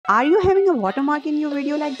Are you having a watermark in your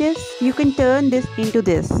video like this? You can turn this into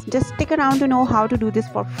this. Just stick around to know how to do this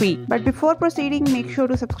for free. But before proceeding, make sure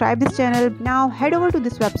to subscribe this channel. Now head over to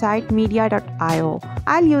this website media.io.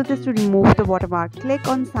 I'll use this to remove the watermark. Click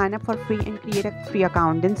on sign up for free and create a free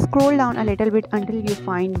account. Then scroll down a little bit until you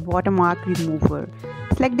find Watermark Remover.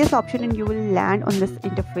 Select this option and you will land on this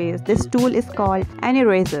interface. This tool is called an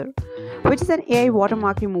eraser, which is an AI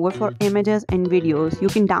watermark remover for images and videos. You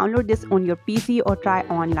can download this on your PC or try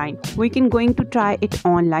online. We can going to try it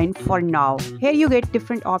online for now. Here you get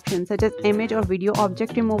different options such as image or video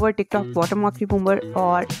object remover, TikTok watermark remover,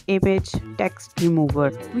 or image text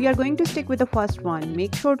remover. We are going to stick with the first one.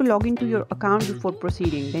 Make sure to log into your account before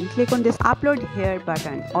proceeding. Then click on this upload here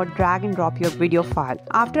button or drag and drop your video file.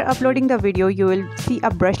 After uploading the video, you will see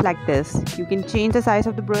a brush like this. You can change the size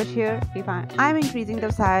of the brush here. If I'm increasing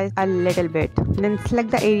the size a little bit, then select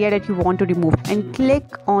the area that you want to remove and click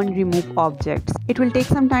on remove objects. It will take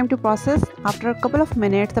some time to process. After a couple of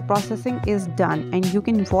minutes, the processing is done and you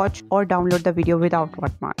can watch or download the video without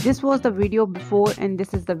watermark. This was the video before and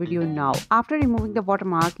this is the video now. After removing the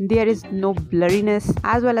watermark, there is no blurriness,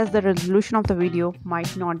 as well as the resolution of the video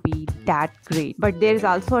might not be that great, but there is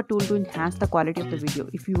also a tool to enhance the quality of the video.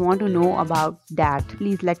 If you want to know about that,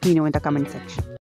 please let me know in the comment section.